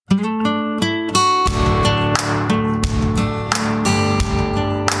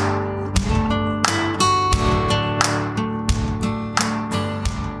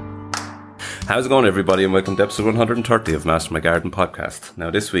How's it going, everybody, and welcome to episode 130 of Master My Garden podcast.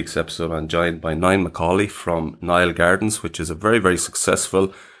 Now, this week's episode, I'm joined by Niall Macaulay from Niall Gardens, which is a very, very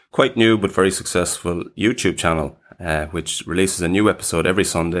successful, quite new, but very successful YouTube channel, which releases a new episode every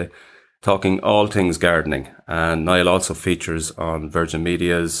Sunday, talking all things gardening. And Niall also features on Virgin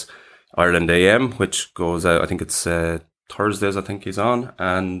Media's Ireland AM, which goes out, I think it's Thursdays, I think he's on.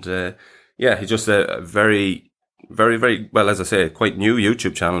 And he's just a very, very, well, as I say, quite new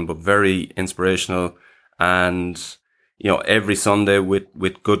YouTube channel, but very inspirational. And, every Sunday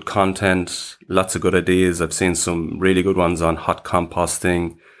with good content, lots of good ideas. I've seen some really good ones on hot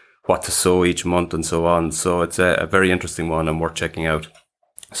composting, what to sow each month and so on. So it's a very interesting one and worth checking out.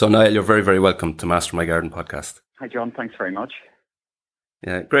 So Niall, you're very, very welcome to Master My Garden podcast. Hi, John. Thanks very much.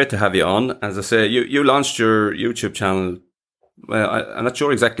 Yeah, great to have you on. As I say, you launched your YouTube channel. Well, I'm not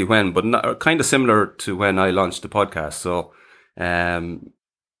sure exactly when, but kind of similar to when I launched the podcast. So,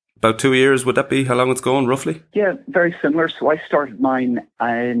 about 2 years, would that be how long it's going, roughly? Yeah, very similar. So I started mine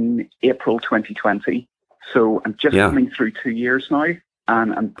in April 2020. So I'm just coming through 2 years now,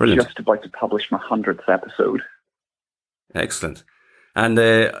 and I'm just about to publish my 100th episode. Excellent. And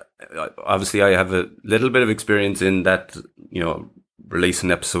obviously, I have a little bit of experience in that,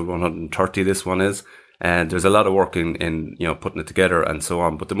 releasing episode 130, this one is. And there's a lot of work in putting it together and so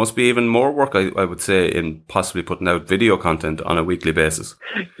on. But there must be even more work, I would say, in possibly putting out video content on a weekly basis.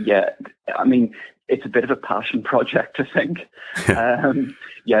 Yeah, I mean, it's a bit of a passion project, I think.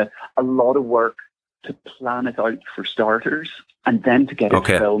 A lot of work to plan it out for starters, and then to get it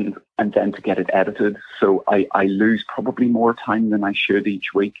filmed, and then to get it edited. So I lose probably more time than I should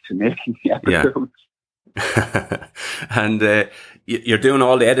each week to making the episodes. Yeah. And you're doing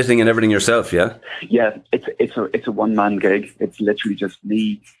all the editing and everything yourself, yeah? Yeah, it's a one-man gig. It's literally just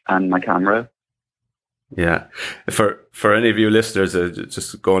me and my camera. Yeah. For any of you listeners,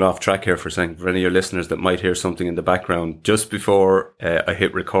 just going off track here for a second, for any of your listeners that might hear something in the background, just before I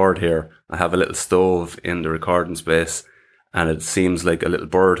hit record here, I have a little stove in the recording space, and it seems like a little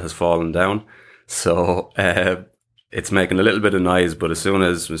bird has fallen down. So it's making a little bit of noise, but as soon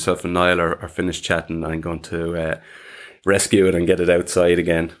as myself and Niall are finished chatting, I'm going to rescue it and get it outside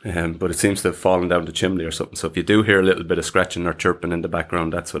again. But it seems to have fallen down the chimney or something. So if you do hear a little bit of scratching or chirping in the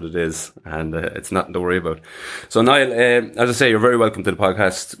background, that's what it is. And it's nothing to worry about. So Niall, as I say, you're very welcome to the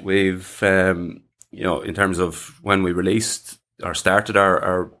podcast. We've, in terms of when we released or started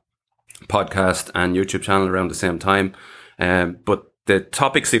our podcast and YouTube channel around the same time. But the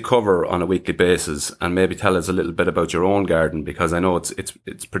topics you cover on a weekly basis, and maybe tell us a little bit about your own garden, because I know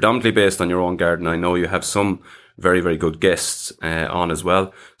it's predominantly based on your own garden. I know you have some very, very good guests on as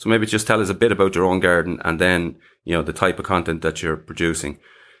well. So maybe just tell us a bit about your own garden, and then, the type of content that you're producing.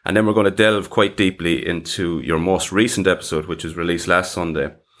 And then we're going to delve quite deeply into your most recent episode, which was released last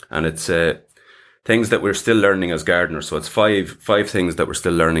Sunday. And it's things that we're still learning as gardeners. So it's five things that we're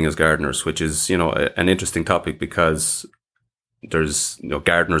still learning as gardeners, which is, an interesting topic, because there's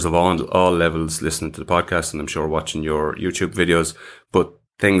gardeners of all levels listening to the podcast, and I'm sure watching your YouTube videos, but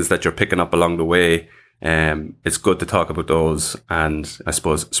things that you're picking up along the way, it's good to talk about those and, I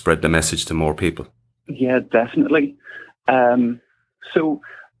suppose, spread the message to more people. Yeah, definitely. So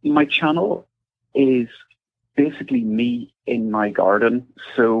my channel is basically me in my garden.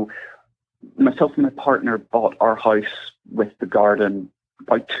 So myself and my partner bought our house with the garden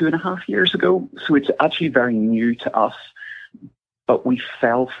about 2.5 years ago. So it's actually very new to us. But we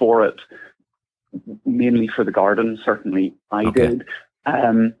fell for it mainly for the garden. Certainly I did.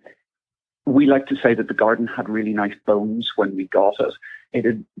 We like to say that the garden had really nice bones when we got it. It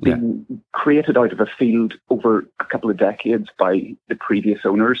had been created out of a field over a couple of decades by the previous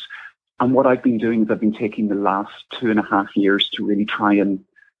owners. And what I've been doing is I've been taking the last 2.5 years to really try and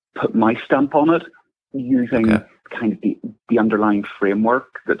put my stamp on it, using kind of the underlying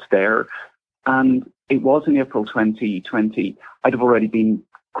framework that's there. And it was in April 2020. I'd have already been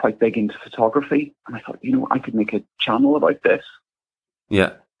quite big into photography. And I thought, I could make a channel about this.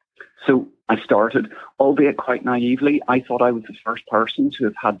 Yeah. So I started, albeit quite naively. I thought I was the first person to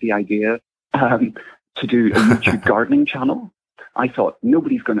have had the idea to do a YouTube gardening channel. I thought,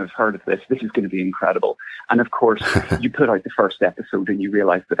 nobody's going to have heard of this. This is going to be incredible. And of course, you put out the first episode and you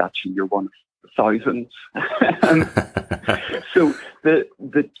realize that actually you're one of thousands. So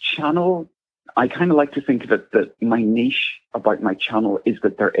the channel, I kind of like to think of it that my niche about my channel is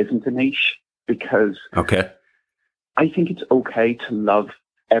that there isn't a niche, because I think it's okay to love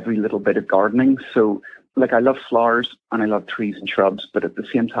every little bit of gardening. So I love flowers and I love trees and shrubs, but at the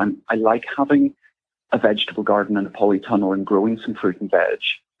same time, I like having a vegetable garden and a polytunnel and growing some fruit and veg.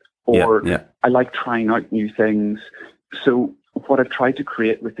 Or I like trying out new things. So what I've tried to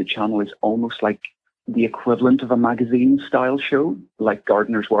create with the channel is almost like the equivalent of a magazine style show, like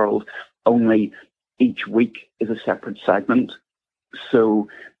Gardener's World, only each week is a separate segment. So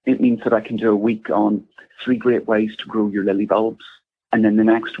it means that I can do a week on 3 great ways to grow your lily bulbs. And then the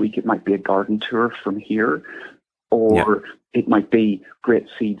next week it might be a garden tour from here, or it might be great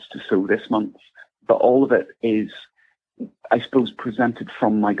seeds to sow this month. But all of it is, I suppose, presented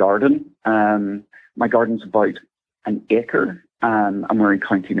from my garden. My garden's about an acre, and we're in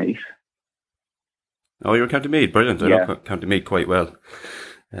County Meath. Oh, you're in County Meath. Brilliant. I know County Meath quite well.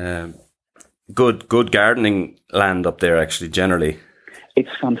 Good gardening land up there, actually, generally.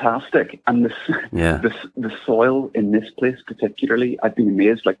 It's fantastic. And the soil in this place particularly, I've been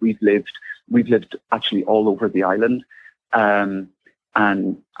amazed. Like we've lived actually all over the island. And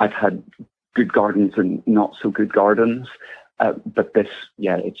I've had good gardens and not so good gardens. But this,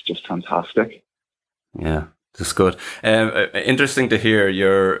 it's just fantastic. Yeah, that's good. Interesting to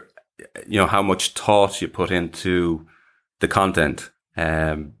hear how much thought you put into the content.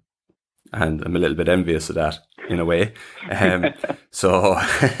 And I'm a little bit envious of that in a way. So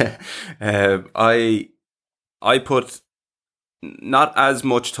I put not as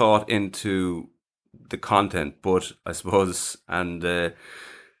much thought into the content, but I suppose, and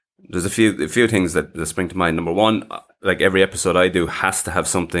there's a few things that spring to mind. Number one, like every episode I do has to have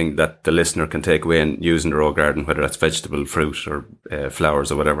something that the listener can take away and use in their own garden, whether that's vegetable, fruit, or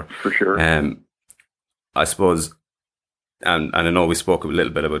flowers or whatever. For sure. I suppose, and I know we spoke a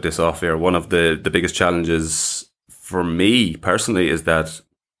little bit about this off air. One of the biggest challenges for me personally is that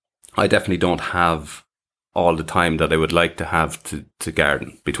I definitely don't have all the time that I would like to have to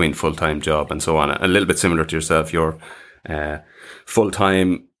garden between full-time job and so on. A little bit similar to yourself, you're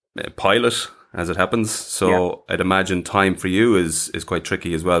full-time pilot as it happens. So I'd imagine time for you is quite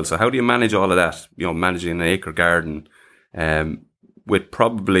tricky as well. So how do you manage all of that? Managing an acre garden with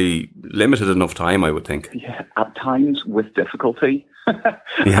probably limited enough time, I would think. Yeah, at times with difficulty.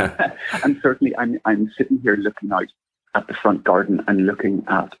 Yeah. And certainly I'm sitting here looking out at the front garden and looking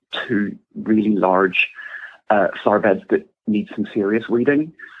at 2 really large flower beds that need some serious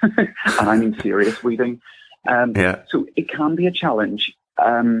weeding. And I mean serious weeding. So it can be a challenge.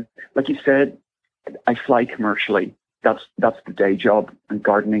 Like you said, I fly commercially. That's the day job, and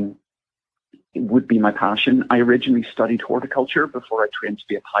gardening would be my passion. I originally studied horticulture before I trained to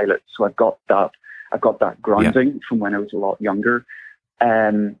be a pilot, so I've got that grounding from when I was a lot younger.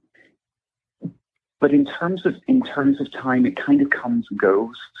 But in terms of time, it kind of comes and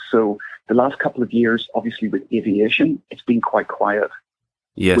goes. So the last couple of years, obviously with aviation, it's been quite quiet.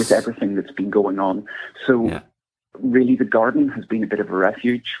 Yes. With everything that's been going on. So really the garden has been a bit of a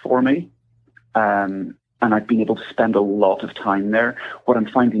refuge for me. And I've been able to spend a lot of time there. What I'm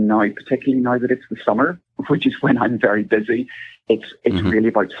finding now, particularly now that it's the summer, which is when I'm very busy, it's really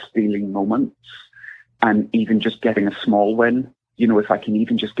about stealing moments and even just getting a small win. If I can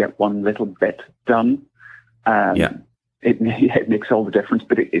even just get one little bit done, it makes all the difference.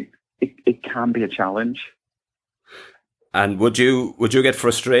 But it can be a challenge. And would you get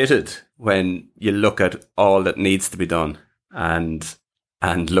frustrated when you look at all that needs to be done and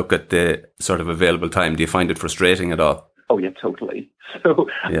look at the sort of available time? Do you find it frustrating at all? Oh yeah, totally. So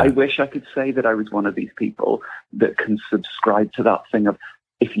I wish I could say that I was one of these people that can subscribe to that thing of,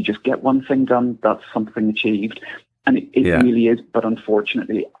 if you just get one thing done, that's something achieved. And it really is. But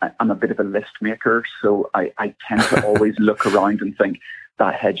unfortunately, I'm a bit of a list maker. So I tend to always look around and think,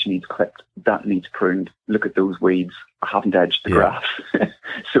 that hedge needs clipped, that needs pruned, look at those weeds, I haven't edged the grass.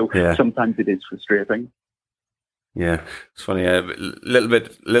 So sometimes it is frustrating. Yeah, it's funny. A little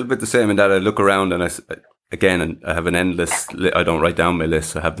bit the same in that I look around and I have an endless. I don't write down my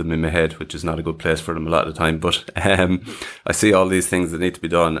lists. I have them in my head, which is not a good place for them a lot of the time. But I see all these things that need to be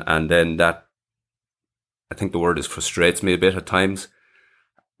done, and then that, I think the word is, frustrates me a bit at times.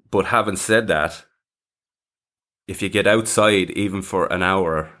 But having said that, if you get outside even for an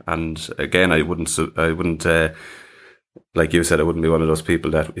hour, and again, I wouldn't. Like you said, I wouldn't be one of those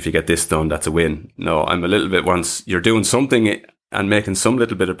people that if you get this done, that's a win. No, I'm a little bit, once you're doing something and making some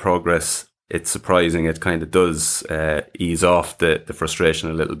little bit of progress, it's surprising. It kind of does ease off the frustration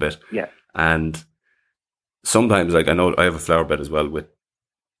a little bit. Yeah. And sometimes, like I know I have a flower bed as well with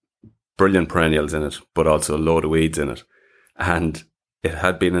brilliant perennials in it, but also a load of weeds in it. And it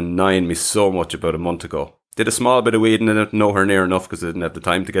had been annoying me so much about a month ago. Did a small bit of weeding in it, nowhere near enough because I didn't have the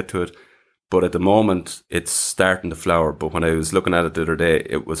time to get to it. But at the moment, it's starting to flower. But when I was looking at it the other day,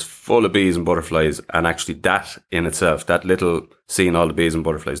 it was full of bees and butterflies. And actually that in itself, that little seeing all the bees and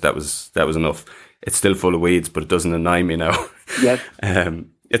butterflies, that was enough. It's still full of weeds, but it doesn't annoy me now. Yes.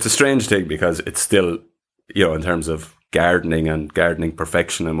 It's a strange thing because it's still, in terms of gardening and gardening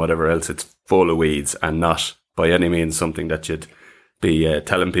perfection and whatever else. It's full of weeds and not by any means something that you'd be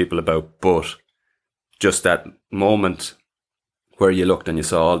telling people about. But just that moment where you looked and you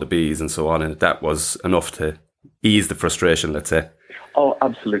saw all the bees and so on, and that was enough to ease the frustration, let's say. Oh,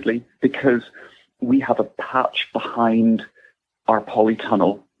 absolutely. Because we have a patch behind our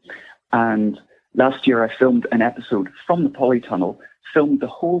polytunnel. And last year I filmed an episode from the polytunnel, filmed the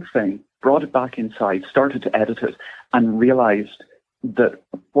whole thing, brought it back inside, started to edit it, and realized that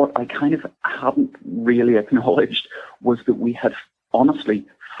what I kind of hadn't really acknowledged was that we had honestly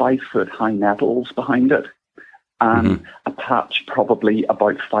 5-foot high nettles behind it, and a patch probably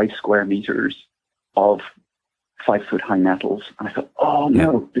about 5 square meters of 5-foot high nettles. And I thought, oh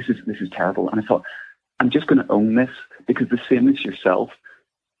no, this is terrible. And I thought, I'm just going to own this, because the same as yourself,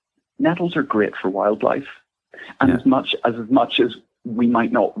 nettles are great for wildlife. And as much as we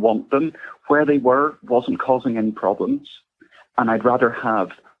might not want them, where they wasn't causing any problems. And I'd rather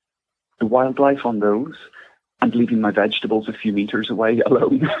have the wildlife on those and leaving my vegetables a few meters away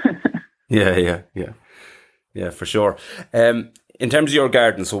alone. Yeah, for sure. In terms of your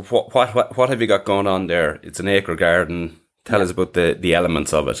garden, so what have you got going on there? It's an acre garden. Tell us about the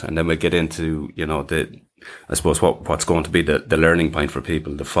elements of it, and then we'll get into, I suppose what's going to be the learning point for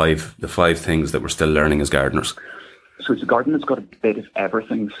people, the five things that we're still learning as gardeners. So it's a garden that's got a bit of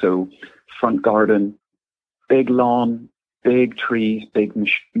everything. So front garden, big lawn, big trees, big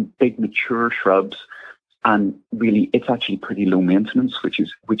mature shrubs, and really it's actually pretty low maintenance, which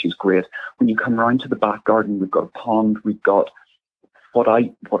is great. When you come around to the back garden, we've got a pond, we've got what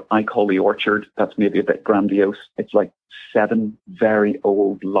I call the orchard. That's maybe a bit grandiose. It's like 7 very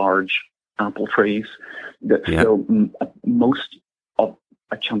old, large apple trees that fill most of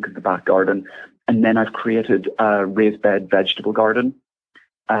a chunk of the back garden. And then I've created a raised bed vegetable garden.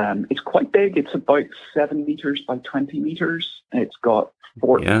 It's quite big. It's about 7 meters by 20 meters. It's got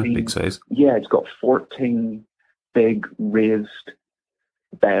 14. Big size. Yeah, it's got 14 big raised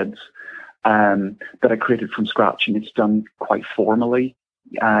beds that I created from scratch, and it's done quite formally,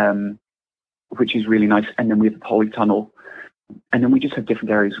 which is really nice. And then we have a polytunnel, and then we just have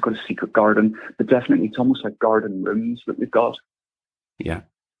different areas. We've got a secret garden, but definitely it's almost like garden rooms that we've got. Yeah.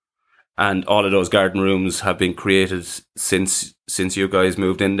 And all of those garden rooms have been created since you guys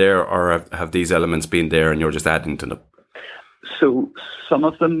moved in there, or have these elements been there and you're just adding to them? So some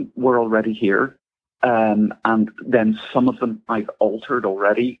of them were already here, and then some of them I've altered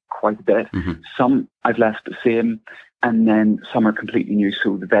already quite a bit. Some I've left the same, and then some are completely new.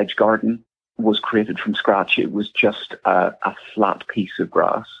 So the veg garden was created from scratch. It was just a flat piece of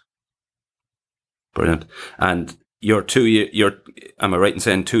grass. Brilliant. And am I right in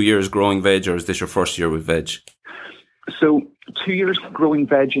saying 2 years growing veg, or is this your first year with veg? So 2 years growing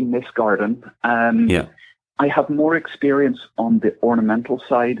veg in this garden. I have more experience on the ornamental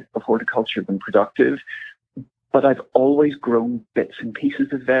side of horticulture than productive, but I've always grown bits and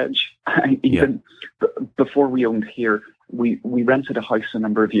pieces of veg. Even before we owned here, we rented a house a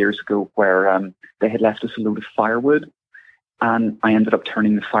number of years ago where they had left us a load of firewood. And I ended up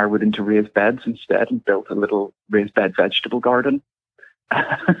turning the firewood into raised beds instead and built a little raised bed vegetable garden.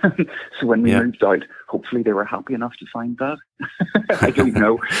 So when we moved out, hopefully they were happy enough to find that. I don't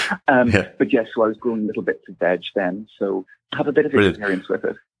know. But yes, so I was growing little bits of veg then. So I have a bit of experience with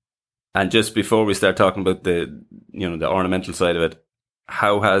it. And just before we start talking about the ornamental side of it,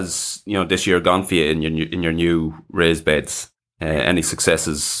 how has, this year gone for you in your new raised beds? Any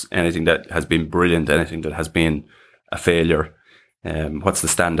successes, anything that has been brilliant, anything that has been a failure? What's the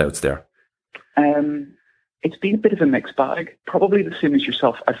standouts there? It's been a bit of a mixed bag. Probably the same as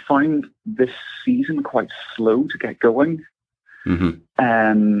yourself. I found this season quite slow to get going. Things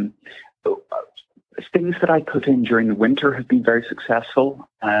that I put in during the winter have been very successful.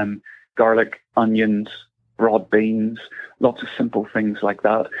 Garlic, onions, broad beans, lots of simple things like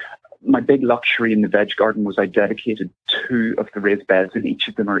that. My big luxury in the veg garden was I dedicated 2 of the raised beds, and each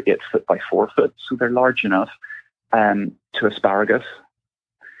of them are 8 foot by 4 foot. So they're large enough to asparagus.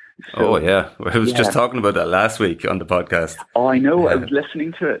 So, I was just talking about that last week on the podcast. Oh, I know. I was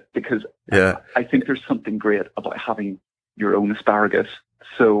listening to it because I think there's something great about having your own asparagus.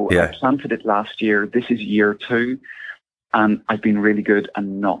 So I planted it last year. This is year 2, and I've been really good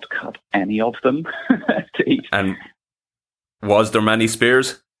and not cut any of them to eat. And was there many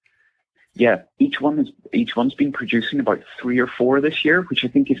spears? Yeah, each one's been producing about 3 or 4 this year, which I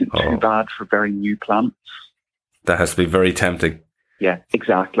think isn't too bad for very new plants. That has to be very tempting. Yeah,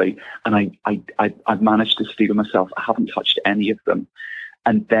 exactly. And I've managed to steel myself. I haven't touched any of them.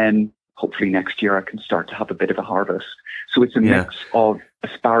 And then hopefully next year I can start to have a bit of a harvest. So it's a mix of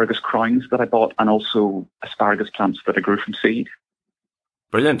asparagus crowns that I bought, and also asparagus plants that I grew from seed.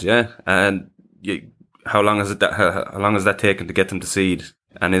 Brilliant, yeah. And how long has how long has that taken to get them to seed?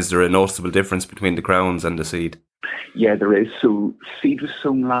 And is there a noticeable difference between the crowns and the seed? Yeah, there is. So seed was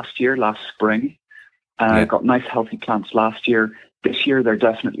sown last spring. Got nice healthy plants last year. This year they're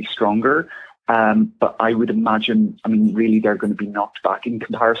definitely stronger. But I would imagine, really they're going to be knocked back in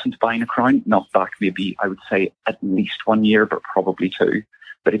comparison to buying a crown. Knocked back maybe, I would say, at least 1 year, but probably 2.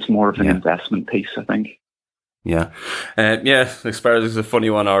 But it's more of an investment piece, I think. Yeah. Asparagus is a funny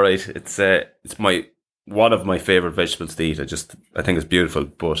one, all right. It's one of my favourite vegetables to eat. I think it's beautiful,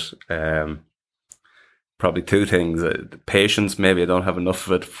 but probably 2 things. Patience, maybe I don't have enough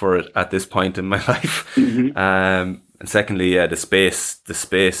of it for it at this point in my life. Mm-hmm. And secondly, the space. The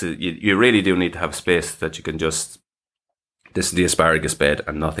space, you really do need to have space that you can just, this is the asparagus bed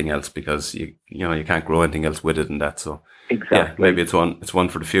and nothing else, because you can't grow anything else with it and that. So exactly. Yeah, maybe it's one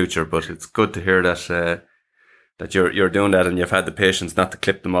for the future, but it's good to hear that that you're doing that and you've had the patience not to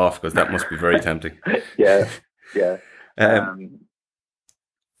clip them off, because that must be very tempting. Yeah.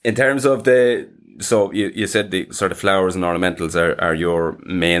 In terms of so you said the sort of flowers and ornamentals are your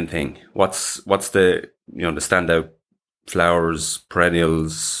main thing. What's the the standout flowers,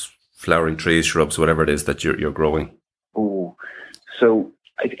 perennials, flowering trees, shrubs, whatever it is that you're growing? Oh, so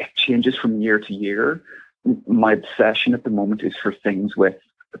it changes from year to year. My obsession at the moment is for things like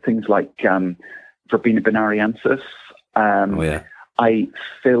Verbena bonariensis. I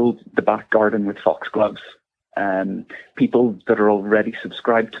filled the back garden with foxgloves. People that are already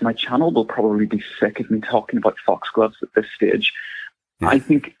subscribed to my channel will probably be sick of me talking about foxgloves at this stage. Yeah. I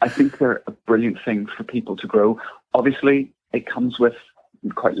think they're a brilliant thing for people to grow. Obviously, it comes with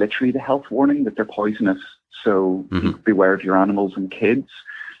quite literally the health warning that they're poisonous. So beware of your animals and kids.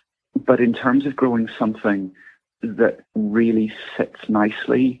 But in terms of growing something that really sits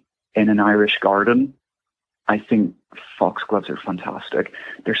nicely in an Irish garden, I think foxgloves are fantastic.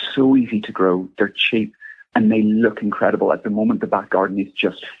 They're so easy to grow. They're cheap and they look incredible. At the moment, the back garden is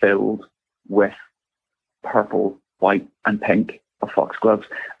just filled with purple, white and pink of foxgloves,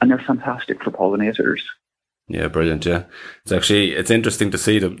 and they're fantastic for pollinators. Yeah, brilliant. Yeah, it's interesting to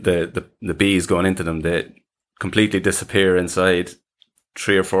see the bees going into them. They completely disappear inside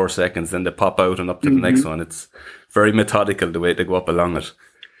 3 or 4 seconds, then they pop out and up to the next one. It's very methodical the way they go up along it.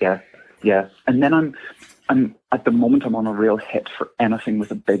 Yeah. And then I'm at the moment I'm on a real hit for anything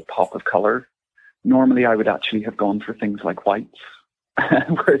with a big pop of colour. Normally I would actually have gone for things like whites,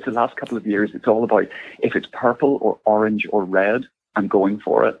 whereas the last couple of years it's all about if it's purple or orange or red, I'm going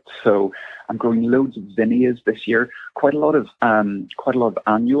for it. So I'm growing loads of zinnias this year, quite a lot of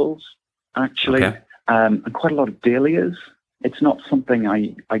annuals actually, and quite a lot of dahlias. It's not something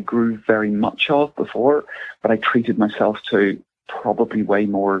I grew very much of before, but I treated myself to probably way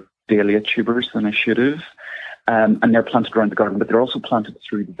more dahlia tubers than I should have. And they're planted around the garden, but they're also planted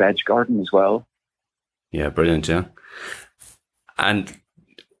through the veg garden as well. Yeah, brilliant, yeah. And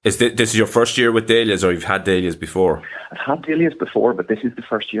is this your first year with dahlias, or you've had dahlias before? I've had dahlias before, but this is the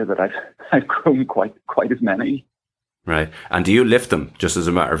first year that I've grown quite as many. Right. And do you lift them just as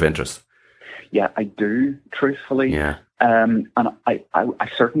a matter of interest? Yeah, I do, truthfully. Yeah. And I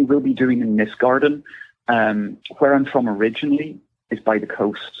certainly will be doing in this garden. Where I'm from originally is by the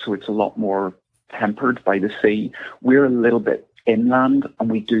coast, so it's a lot more tempered by the sea. We're a little bit inland, and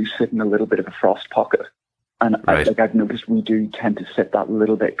we do sit in a little bit of a frost pocket. And right. I've noticed we do tend to sit that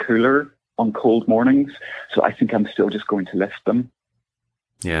little bit cooler on cold mornings. So I think I'm still just going to lift them.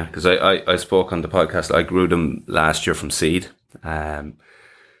 Yeah, because I spoke on the podcast. I grew them last year from seed,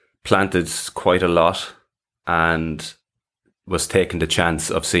 planted quite a lot, and was taking the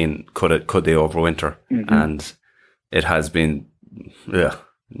chance of seeing could they overwinter, and it has been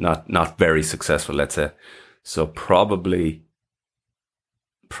not very successful, let's say. So probably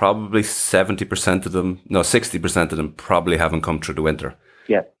 70% of them, no, 60% of them probably haven't come through the winter.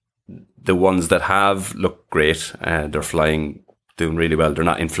 Yeah. The ones that have look great. They're flying, doing really well. They're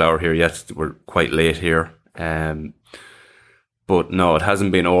not in flower here yet. We're quite late here. But no, it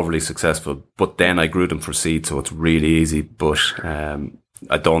hasn't been overly successful. But then I grew them for seed, so it's really easy. But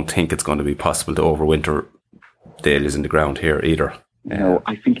I don't think it's going to be possible to overwinter dahlias in the ground here either. No,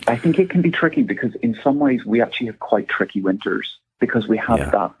 I think it can be tricky, because in some ways we actually have quite tricky winters, because we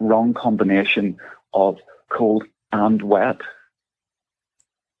have that wrong combination of cold and wet.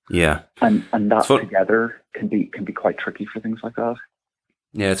 Yeah. And that together can be quite tricky for things like that.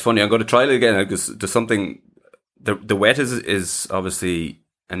 Yeah, it's funny. I'm going to try it again, because there's something. The wet is obviously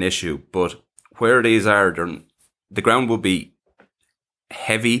an issue, but where these are, the ground will be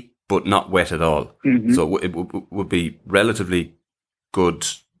heavy but not wet at all. So it would be relatively good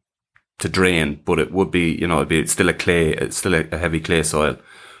to drain, but it would be, it'd be still a clay, it's still a heavy clay soil.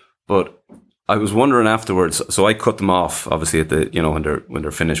 But I was wondering afterwards, so I cut them off, obviously at the, when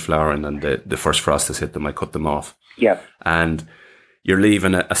they're finished flowering and the first frost has hit them, I cut them off. Yeah. And you're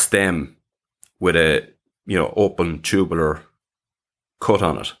leaving a stem with a, open tubular cut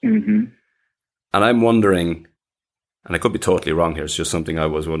on it. Mm-hmm. And I'm wondering, and I could be totally wrong here, it's just something I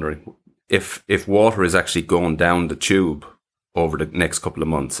was wondering, if water is actually going down the tube over the next couple of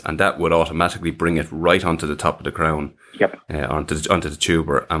months, and that would automatically bring it right onto the top of the crown, yep, onto the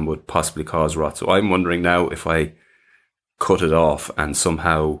tuber, and would possibly cause rot. So I'm wondering now if I cut it off and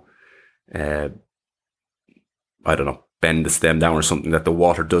somehow, I don't know, bend the stem down or something, that the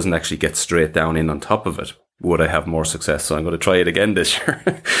water doesn't actually get straight down in on top of it, would I have more success? So I'm going to try it again this year.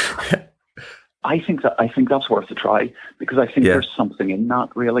 I think that's worth a try, because I think there's something in that,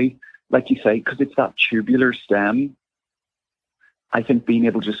 really, like you say, because it's that tubular stem. I think being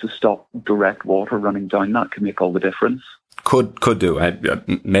able just to stop direct water running down that can make all the difference. Could do.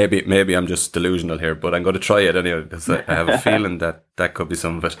 Maybe I'm just delusional here, but I'm going to try it anyway, because I have a feeling that could be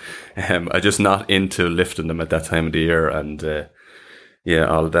some of it. I'm just not into lifting them at that time of the year, and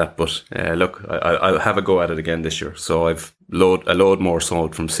all of that. But look, I'll have a go at it again this year. So I've a load more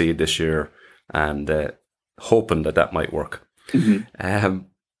sold from seed this year, and hoping that might work. Mm-hmm.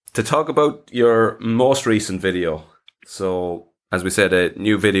 To talk about your most recent video, so as we said, a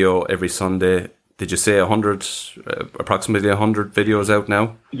new video every Sunday. Did you say approximately 100 videos out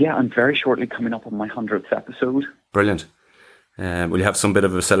now? Yeah, I'm very shortly coming up on my 100th episode. Brilliant. Will you have some bit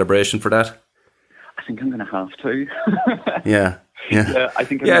of a celebration for that? I think I'm going to have to. Yeah. I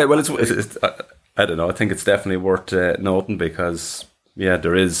think. Well, it's I don't know. I think it's definitely worth noting, because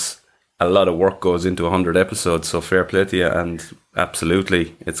there is a lot of work goes into 100 episodes. So fair play to you, and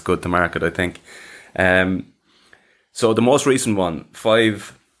absolutely, it's good to market, I think. So the most recent one,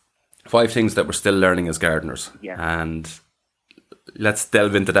 five things that we're still learning as gardeners. Yeah. And let's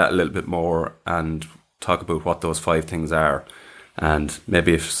delve into that a little bit more and talk about what those 5 things are. And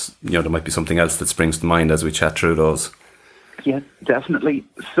maybe if, there might be something else that springs to mind as we chat through those. Yeah, definitely.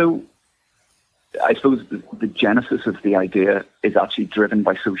 So I suppose the genesis of the idea is actually driven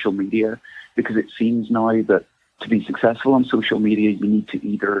by social media, because it seems now that to be successful on social media, you need to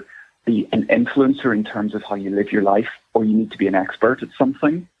either be an influencer in terms of how you live your life, or you need to be an expert at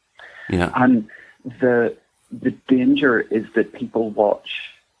something. Yeah. And the danger is that people watch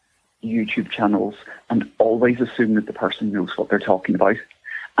YouTube channels and always assume that the person knows what they're talking about.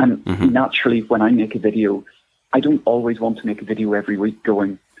 And naturally, when I make a video, I don't always want to make a video every week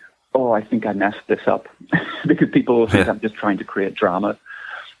going, oh, I think I messed this up, because people will think I'm just trying to create drama.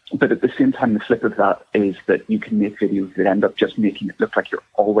 But at the same time, the flip of that is that you can make videos that end up just making it look like you're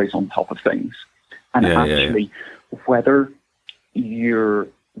always on top of things. And whether you're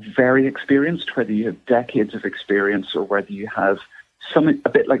very experienced, whether you have decades of experience, or whether you have a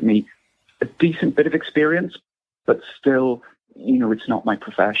bit like me, a decent bit of experience, but still, it's not my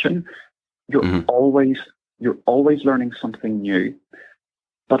profession, you're always learning something new.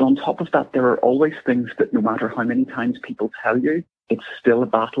 But on top of that, there are always things that no matter how many times people tell you, it's still a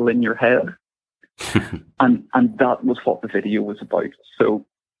battle in your head. and that was what the video was about. So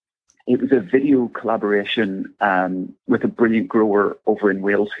it was a video collaboration with a brilliant grower over in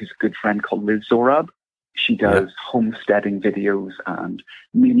Wales who's a good friend called Liz Zorab. She does homesteading videos, and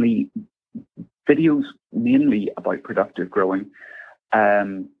mainly about productive growing.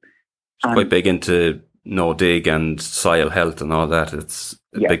 It's quite big into no dig and soil health and all that. It's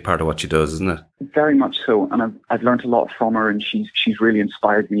a big part of what she does, isn't it? Very much so. And I've learned a lot from her, and she's really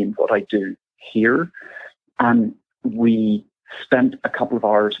inspired me in what I do here. And we spent a couple of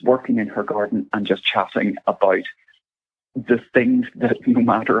hours working in her garden and just chatting about the things that no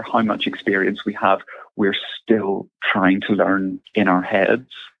matter how much experience we have, we're still trying to learn in our heads.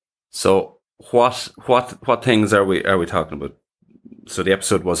 So what things are we talking about? So the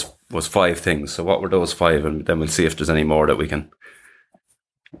episode was 5 things. So what were those 5? And then we'll see if there's any more that we can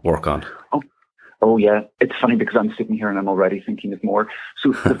work on. Oh yeah. It's funny because I'm sitting here and I'm already thinking of more.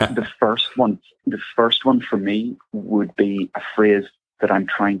 So the first one for me would be a phrase that I'm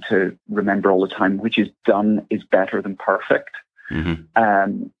trying to remember all the time, which is done is better than perfect.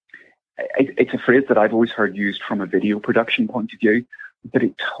 Mm-hmm. It's a phrase that I've always heard used from a video production point of view, but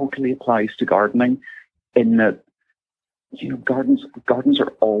it totally applies to gardening in that, gardens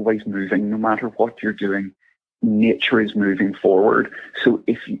are always moving. No matter what you're doing, nature is moving forward. So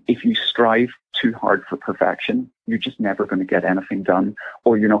if you strive too hard for perfection, you're just never going to get anything done,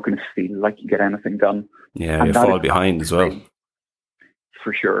 or you're not going to feel like you get anything done. Yeah, you fall behind as well.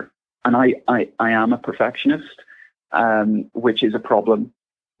 For sure. And I am a perfectionist. which is a problem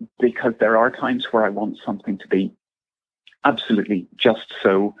because there are times where I want something to be absolutely just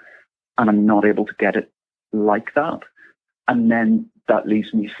so, and I'm not able to get it like that. And then that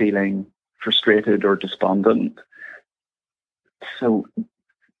leaves me feeling frustrated or despondent. So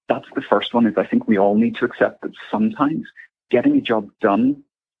that's the first one, is I think we all need to accept that sometimes getting a job done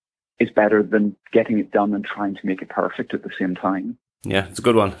is better than getting it done and trying to make it perfect at the same time. Yeah, it's a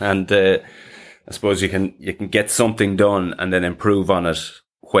good one. And I suppose you can get something done and then improve on it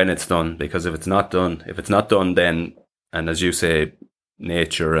when it's done, because if it's not done then, and as you say,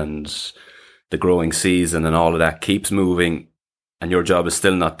 nature and the growing season and all of that keeps moving and your job is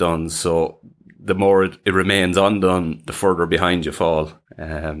still not done. So the more it remains undone, the further behind you fall.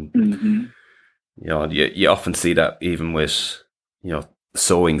 You know, you often see that even with, you know,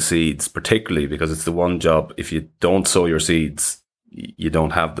 sowing seeds, particularly because it's the one job. If you don't sow your seeds, you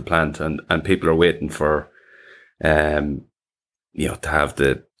don't have the plant, and people are waiting for, you know, to have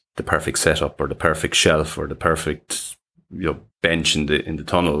the perfect setup or the perfect shelf or the perfect, you know, bench in the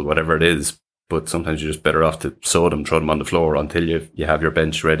tunnel, whatever it is. But sometimes you're just better off to sow them, throw them on the floor until you have your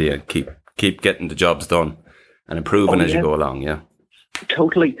bench ready, and keep getting the jobs done and improving as you go along. Yeah,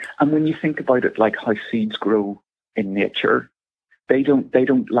 totally. And when you think about it, like how seeds grow in nature, they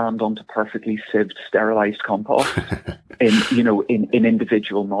don't land onto perfectly sieved, sterilized compost in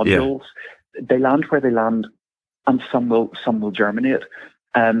individual nodules. Yeah. They land where they land, and some will germinate.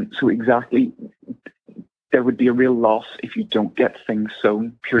 So exactly, there would be a real loss if you don't get things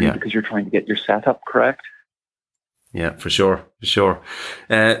sown purely because you're trying to get your setup correct. Yeah, for sure.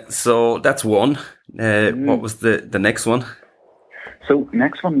 So that's one. What was the next one? So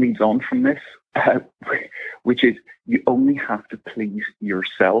next one leads on from this, which is you only have to please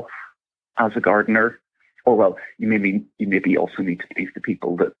yourself as a gardener. Or well, you maybe also need to please the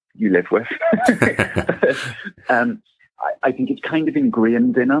people that you live with. I think it's kind of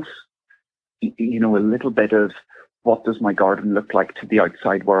ingrained in us, you know, a little bit of what does my garden look like to the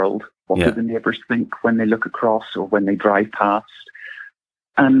outside world? What do the neighbours think when they look across or when they drive past?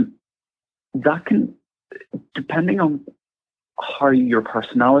 And that can, depending on how your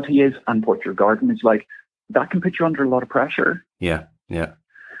personality is and what your garden is like, that can put you under a lot of pressure. Yeah.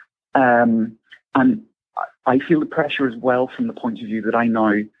 And I feel the pressure as well from the point of view that I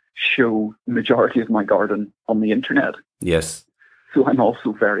now show the majority of my garden on the internet. Yes. So I'm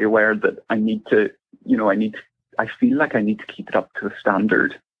also very aware that I feel like I need to keep it up to a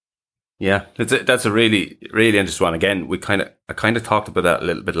standard. Yeah, that's a really, really interesting one. Again, I kind of talked about that a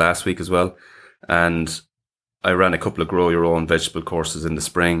little bit last week as well. And I ran a couple of grow your own vegetable courses in the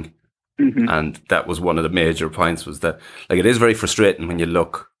spring. Mm-hmm. And that was one of the major points, was that, like, it is very frustrating when you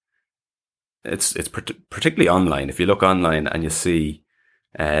look, it's particularly online. If you look online and you see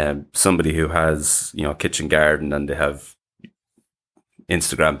somebody who has, you know, a kitchen garden and they have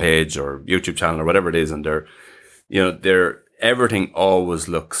Instagram page or YouTube channel or whatever it is, and they're everything always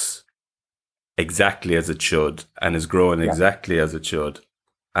looks exactly as it should and is growing exactly as it should.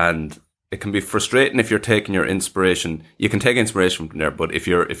 And it can be frustrating if you're taking your inspiration. You can take inspiration from there, but if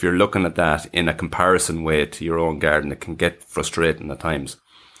you're looking at that in a comparison way to your own garden, it can get frustrating at times.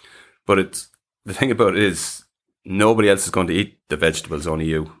 But the thing about it is, nobody else is going to eat the vegetables, only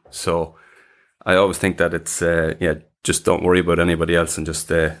you. So I always think that it's just don't worry about anybody else and just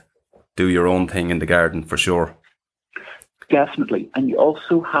do your own thing in the garden, for sure. Definitely. And you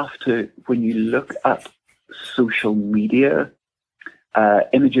also have to, when you look at social media,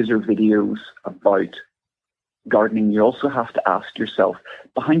 images or videos about gardening, you also have to ask yourself,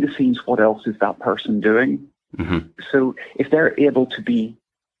 behind the scenes, what else is that person doing? Mm-hmm. So if they're able to be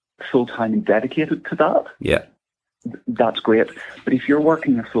full-time and dedicated to that, that's great. But if you're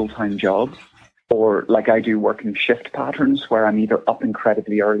working a full-time job, or like I do, working shift patterns where I'm either up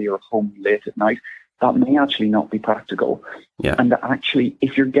incredibly early or home late at night, that may actually not be practical. Yeah. And actually,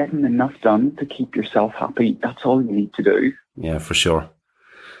 if you're getting enough done to keep yourself happy, that's all you need to do. Yeah, for sure.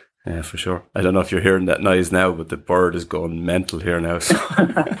 I don't know if you're hearing that noise now, but the bird is going mental here now. So.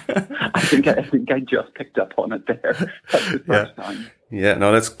 I think I just picked up on it there. That's the first time. Yeah,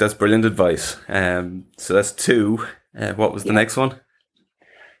 no, that's brilliant advice. So that's two. What was the next one?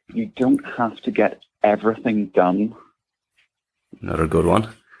 You don't have to get everything done. Another good one.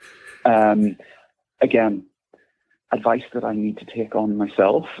 Again, advice that I need to take on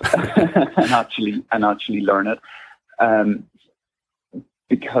myself and actually learn it.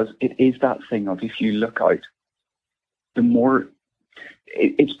 Because it is that thing of, if you look out, the more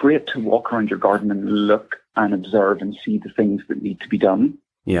it's great to walk around your garden and look and observe and see the things that need to be done.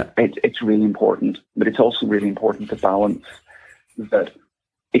 Yeah, it's really important, but it's also really important to balance that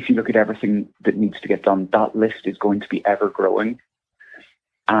if you look at everything that needs to get done, that list is going to be ever growing.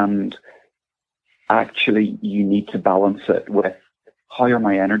 And actually, you need to balance it with how are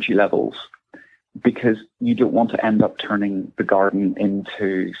my energy levels, because you don't want to end up turning the garden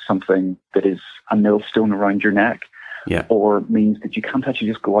into something that is a millstone around your neck, or means that you can't actually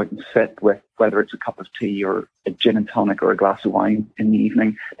just go out and sit with, whether it's a cup of tea or a gin and tonic or a glass of wine in the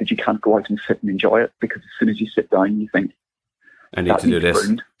evening, that you can't go out and sit and enjoy it, because as soon as you sit down, you think, I need to do this.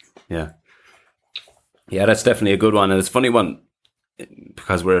 Burned. Yeah. Yeah, that's definitely a good one. And it's a funny one,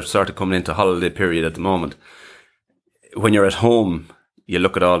 because we're sort of coming into holiday period at the moment. When you're at home, you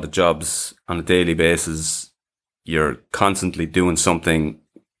look at all the jobs on a daily basis. You're constantly doing something,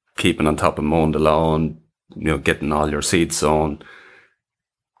 keeping on top of mowing the lawn, getting all your seeds sown,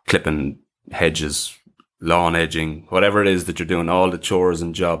 clipping hedges, lawn edging, whatever it is that you're doing, all the chores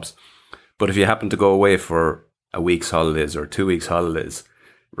and jobs. But if you happen to go away for a week's holidays or 2 weeks holidays,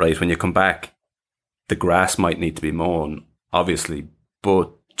 right, when you come back, the grass might need to be mown, obviously,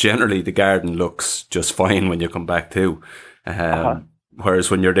 but generally the garden looks just fine when you come back too.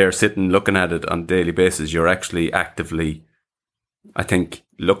 Whereas when you're there sitting looking at it on a daily basis, you're actually actively, I think,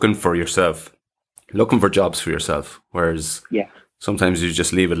 looking for jobs for yourself. Whereas sometimes you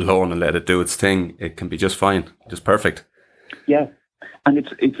just leave it alone and let it do its thing. It can be just fine, just perfect. Yeah, and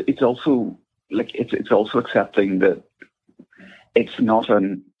it's also like it's also accepting that it's not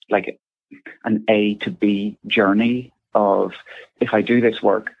an A to B journey of, if I do this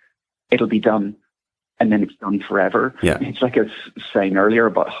work, it'll be done, and then it's done forever. Yeah. It's like I was saying earlier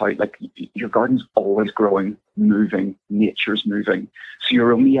about how your garden's always growing, moving, nature's moving. So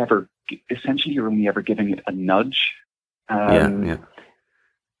you're only ever giving it a nudge. Yeah.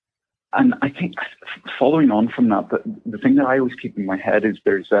 And I think, following on from that, the thing that I always keep in my head is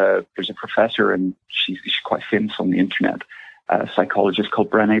there's a professor, and she's quite famous on the internet, a psychologist called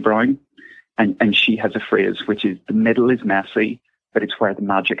Brené Brown, and she has a phrase which is, the middle is messy, but it's where the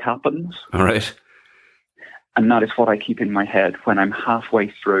magic happens. All right. And that is what I keep in my head when I'm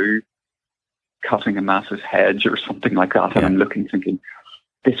halfway through cutting a massive hedge or something like that, and I'm looking, thinking,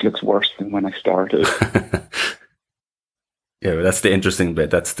 this looks worse than when I started. Yeah, well, that's the interesting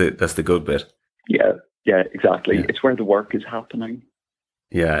bit. That's the good bit. Yeah, exactly. Yeah. It's where the work is happening.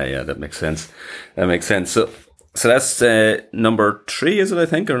 Yeah, that makes sense. So that's number 3, is it, I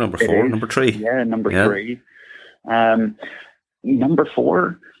think, or number 4? Number 3. Yeah, number 3. Number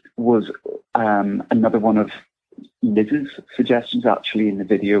 4 was another one of Liz's suggestions, actually, in the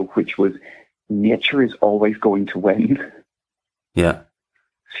video, which was, nature is always going to win. Yeah.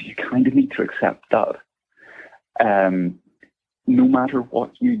 So you kind of need to accept that. No matter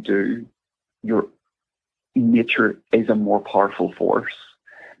what you do, your nature is a more powerful force.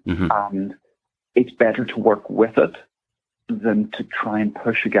 Mm-hmm. And it's better to work with it than to try and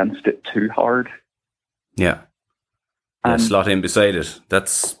push against it too hard. Yeah. Slot in beside it.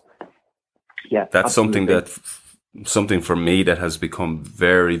 That's absolutely. something for me that has become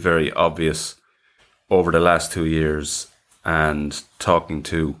very, very obvious over the last 2 years, and talking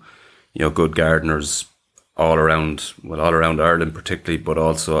to, good gardeners all around Ireland particularly, but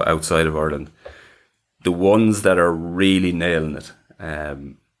also outside of Ireland. The ones that are really nailing it,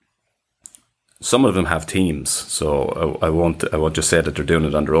 some of them have teams, so I won't just say that they're doing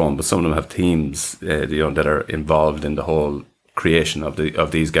it on their own, but some of them have teams, that are involved in the whole creation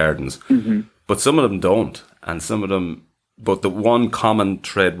of these gardens. Mm-hmm. But some of them don't, and some of them. But the one common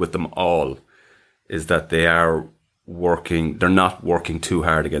thread with them all is that they are working. They're not working too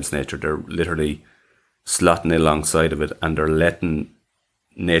hard against nature. They're literally slotting alongside of it, and they're letting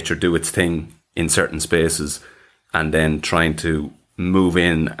nature do its thing in certain spaces, and then trying to move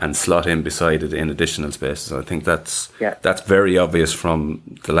in and slot in beside it in additional spaces. I think that's very obvious from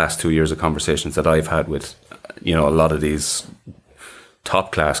the last 2 years of conversations that I've had with, a lot of these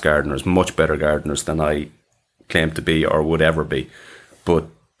top class gardeners, much better gardeners than I claim to be or would ever be. But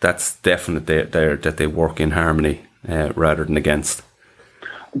that's definite there that they work in harmony rather than against.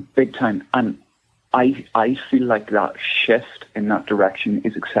 Big time. And I feel like that shift in that direction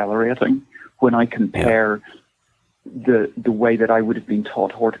is accelerating. When I compare the way that I would have been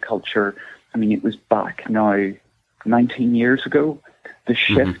taught horticulture, I mean, it was back now 19 years ago. The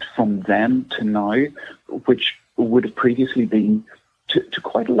shift from then to now, which would have previously been, to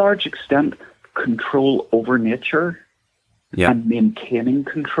quite a large extent, control over nature and maintaining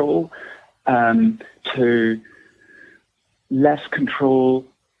control, to less control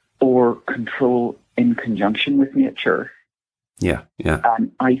or control in conjunction with nature. Yeah.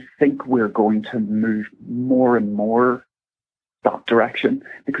 And I think we're going to move more and more that direction,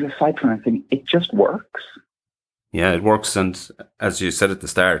 because aside from anything, it just works. Yeah, it works. And as you said at the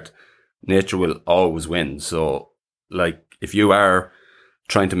start, nature will always win. So, like, if you are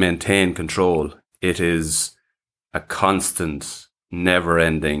trying to maintain control, it is a constant, never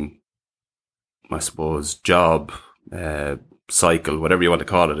ending, I suppose, job, cycle, whatever you want to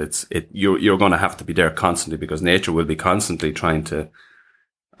call it. You're going to have to be there constantly because nature will be constantly trying to,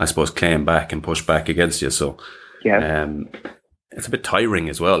 I suppose, claim back and push back against you. So, Yeah. it's a bit tiring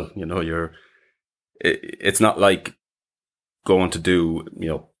as well. It's not like going to do,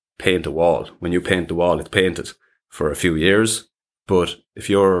 paint a wall. When you paint the wall, it's painted for a few years. But if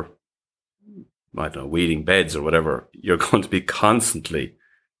you're, I don't know, weeding beds or whatever, you're going to be constantly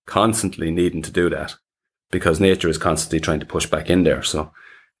needing to do that because nature is constantly trying to push back in there. So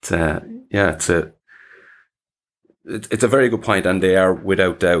it's a very good point, and they are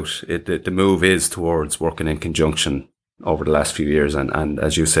without doubt. The move is towards working in conjunction over the last few years, and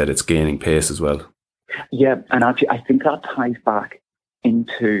as you said, it's gaining pace as well. Yeah, and actually, I think that ties back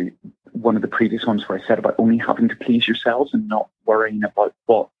into one of the previous ones where I said about only having to please yourselves and not worrying about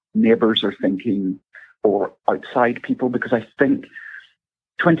what neighbours are thinking or outside people, because I think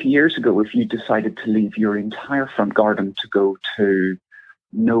 20 years ago, if you decided to leave your entire front garden to go to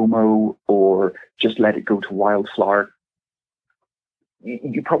no-mow or just let it go to wildflower,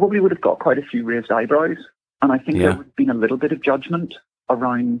 you probably would have got quite a few raised eyebrows. And I think there would have been a little bit of judgment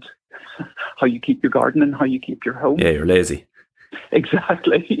around how you keep your garden and how you keep your home. Yeah, you're lazy.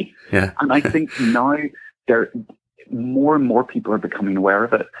 Exactly. Yeah. And I think now more and more people are becoming aware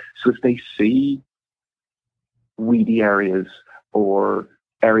of it. So if they see weedy areas or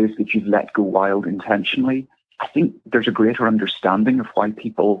areas that you've let go wild intentionally, I think there's a greater understanding of why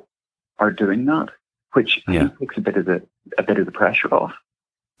people are doing that, which I think takes a bit of the pressure off.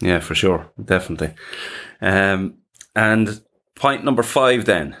 Yeah, for sure, definitely. And point number 5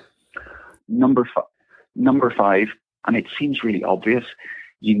 then. Number 5, and it seems really obvious,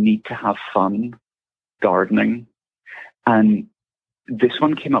 you need to have fun gardening. And this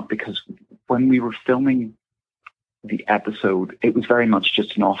one came up because when we were filming the episode, it was very much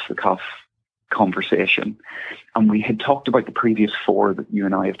just an off-the-cuff conversation. And we had talked about the previous 4 that you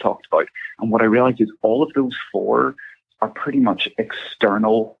and I have talked about. And what I realized is all of those 4 are pretty much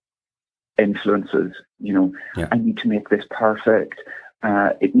external influences. I need to make this perfect.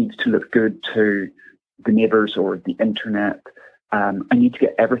 It needs to look good to the neighbours or the internet. I need to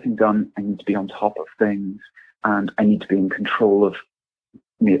get everything done. I need to be on top of things. And I need to be in control of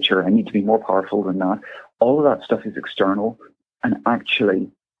nature. I need to be more powerful than that. All of that stuff is external. And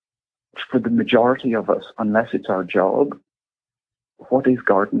actually, for the majority of us, unless it's our job, what is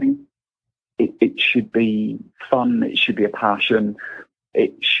gardening? It should be fun. It should be a passion.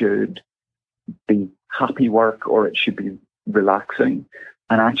 It should be happy work, or it should be relaxing.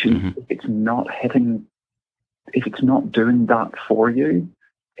 And actually, if it's not doing that for you,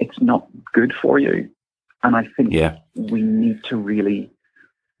 it's not good for you. And I think we need to really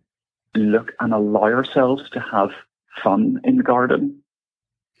look and allow ourselves to have fun in the garden.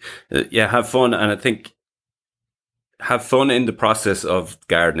 Have fun. And I think have fun in the process of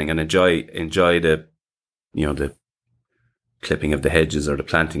gardening and enjoy the clipping of the hedges or the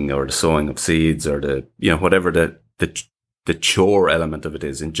planting or the sowing of seeds or the, whatever the chore element of it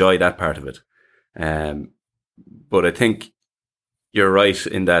is. Enjoy that part of it. But I think you're right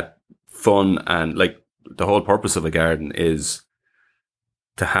in that fun, and like the whole purpose of a garden is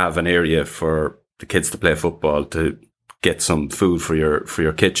to have an area for the kids to play football, to get some food for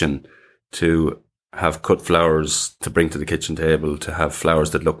your kitchen, to have cut flowers to bring to the kitchen table, to have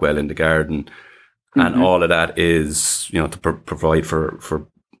flowers that look well in the garden. And all of that is, to provide for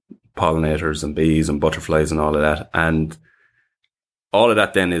pollinators and bees and butterflies and all of that. And all of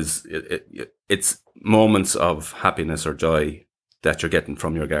that then is, it's moments of happiness or joy that you're getting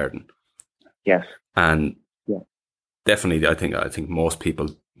from your garden. Yes. And definitely, I think most people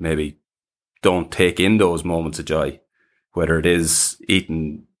maybe don't take in those moments of joy, whether it is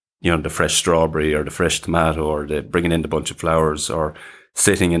eating, the fresh strawberry or the fresh tomato or the bringing in the bunch of flowers or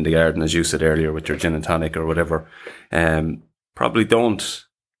sitting in the garden, as you said earlier, with your gin and tonic or whatever. Probably don't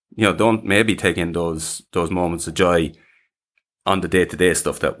maybe take in those moments of joy on the day-to-day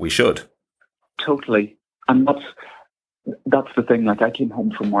stuff that we should. Totally. And that's the thing. Like, I came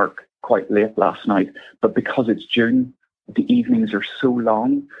home from work quite late last night, but because it's June, the evenings are so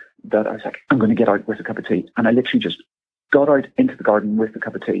long that I was like, I'm going to get out with a cup of tea. And I literally just got out into the garden with a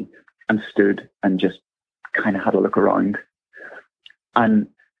cup of tea and stood and just kind of had a look around. And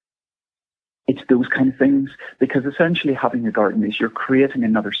it's those kind of things, because essentially having a garden is you're creating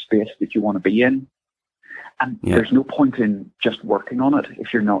another space that you want to be in. And there's no point in just working on it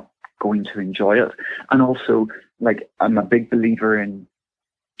if you're not going to enjoy it. And also, like, I'm a big believer in,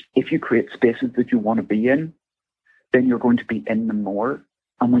 if you create spaces that you want to be in, then you're going to be in them more.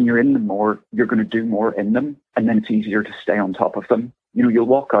 And when you're in them more, you're going to do more in them. And then it's easier to stay on top of them. You know, you'll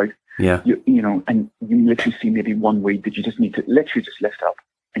walk out, you know, and you literally see maybe one weed that you just need to literally just lift up,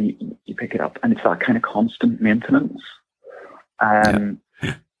 and you pick it up. And it's that kind of constant maintenance. And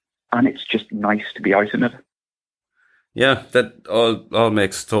it's just nice to be out in it. Yeah, that all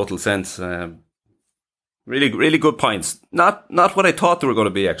makes total sense. Really, really good points. Not what I thought they were going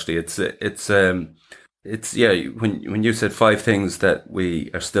to be. Actually, it's when you said 5 things that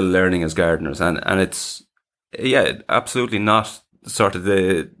we are still learning as gardeners, and it's absolutely not sort of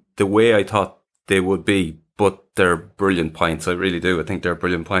the way I thought they would be, but they're brilliant points. I really do. I think they're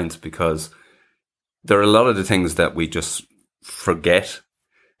brilliant points, because there are a lot of the things that we just forget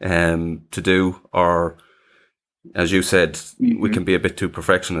to do, or, as you said, we can be a bit too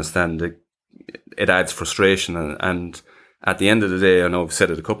perfectionist, and it adds frustration. And at the end of the day, I know I've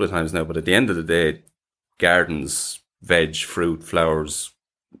said it a couple of times now, but at the end of the day, gardens, veg, fruit, flowers,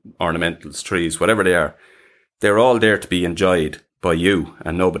 ornamentals, trees, whatever they are, they're all there to be enjoyed by you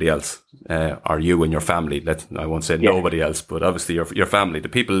and nobody else, or you and your family. I won't say nobody else, but obviously your family, the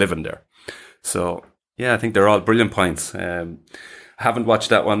people living there. So yeah, I think they're all brilliant points. Haven't watched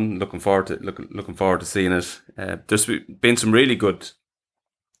that one. Looking forward to seeing it. There's been some really good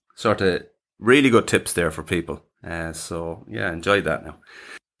tips there for people. So yeah, enjoyed that. Now,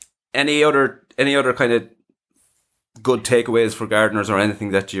 any other kind of good takeaways for gardeners, or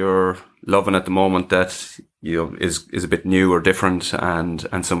anything that you're loving at the moment that, you know, is a bit new or different,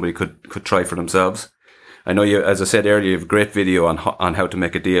 and somebody could try for themselves? I know you, as I said earlier, you have a great video on how to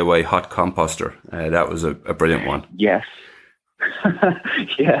make a DIY hot composter. That was a brilliant one. Yes.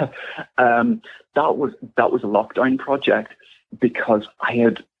 Yeah. That was a lockdown project, because I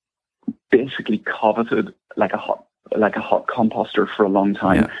had basically coveted like a hot composter for a long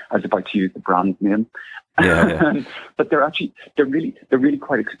time. Yeah. I was about to use the brand name. Yeah. But they're really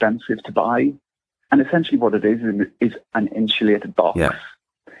quite expensive to buy. And essentially what it is an insulated box. Yeah.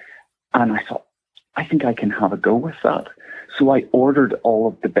 And I thought, I think I can have a go with that. So I ordered all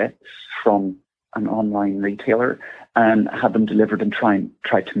of the bits from an online retailer and had them delivered, and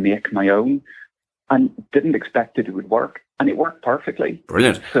tried to make my own, and didn't expect it would work. And it worked perfectly.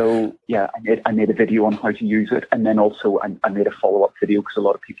 Brilliant. So yeah, I made a video on how to use it. And then also I made a follow-up video, because a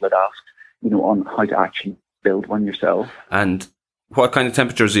lot of people had asked, you know, on how to actually build one yourself. And what kind of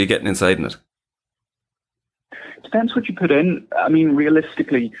temperatures are you getting inside in it? Depends what you put in. I mean,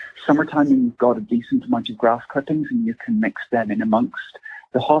 realistically, summertime, you've got a decent amount of grass cuttings, and you can mix them in amongst.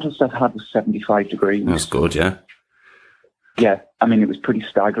 The hottest I've had was 75 degrees. That's good, yeah. Yeah, I mean, it was pretty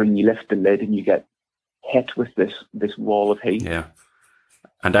staggering. You lift the lid and you get hit with this wall of heat. Yeah.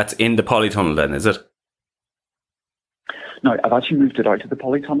 And that's in the polytunnel then, is it? No, I've actually moved it out of the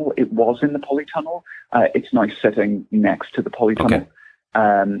polytunnel. It was in the polytunnel. It's now sitting next to the polytunnel.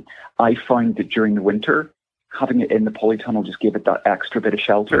 Okay. I find that during the winter, having it in the polytunnel just gave it that extra bit of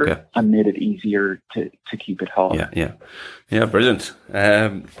shelter, and made it easier to keep it hot. Yeah, brilliant.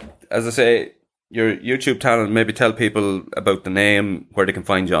 As I say, your YouTube channel, maybe tell people about the name, where they can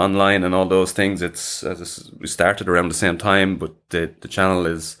find you online and all those things. We started around the same time, but the channel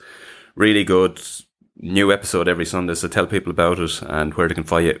is really good. New episode every Sunday, so tell people about it and where they can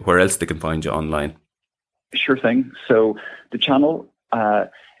find you, where else they can find you online. Sure thing. So the channel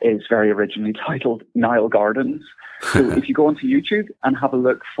is very originally titled Nile Gardens. So if you go onto YouTube and have a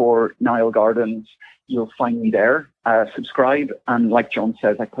look for Nile Gardens, you'll find me there. Subscribe, and like John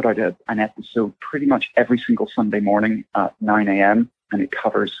says, I put out an episode pretty much every single Sunday morning at 9 a.m. and it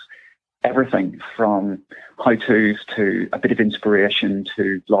covers everything from how-tos to a bit of inspiration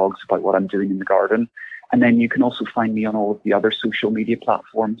to vlogs about what I'm doing in the garden. And then you can also find me on all of the other social media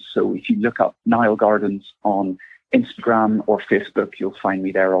platforms. So if you look up Nile Gardens on Instagram or Facebook, you'll find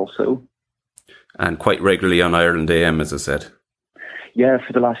me there also. And quite regularly on Ireland AM, as I said. Yeah,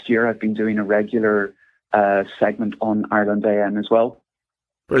 for the last year, I've been doing a regular segment on Ireland AM as well.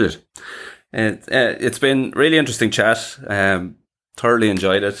 Brilliant. It's been really interesting chat. Thoroughly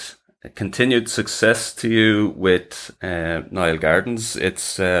enjoyed it. Continued success to you with Nile Gardens.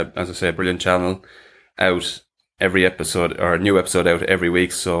 It's, as I say, a brilliant channel, out every episode, or a new episode out every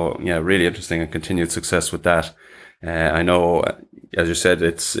week. So yeah, really interesting, and continued success with that. I know, as you said,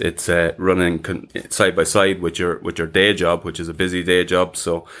 it's running side by side with your day job, which is a busy day job.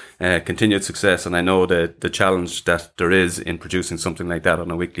 So continued success, and I know the challenge that there is in producing something like that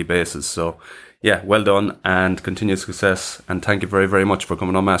on a weekly basis. So yeah, well done, and continued success. And thank you very, very much for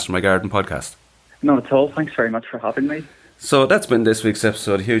coming on Master My Garden podcast. Not at all. Thanks very much for having me. So that's been this week's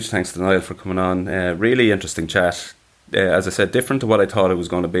episode. Huge thanks to Niall for coming on. Really interesting chat. As I said, different to what I thought it was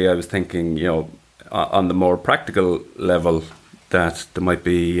going to be. I was thinking, on the more practical level, that there might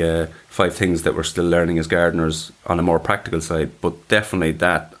be 5 things that we're still learning as gardeners on a more practical side. But definitely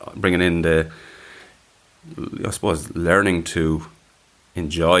that, bringing in learning to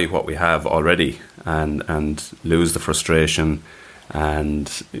enjoy what we have already and lose the frustration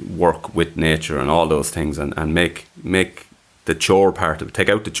and work with nature and all those things and make the chore part of it, take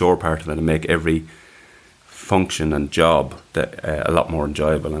out the chore part of it and make every function and job that a lot more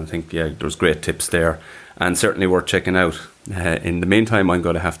enjoyable. And I think there's great tips there and certainly worth checking out. In the meantime, I'm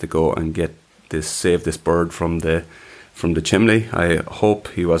going to have to go and save this bird from the chimney. I hope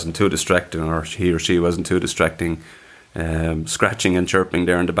he wasn't too distracting, or he or she wasn't too distracting, scratching and chirping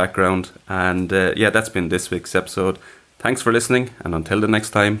there in the background. And that's been this week's episode. Thanks for listening, and until the next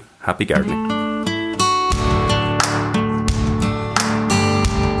time, happy gardening.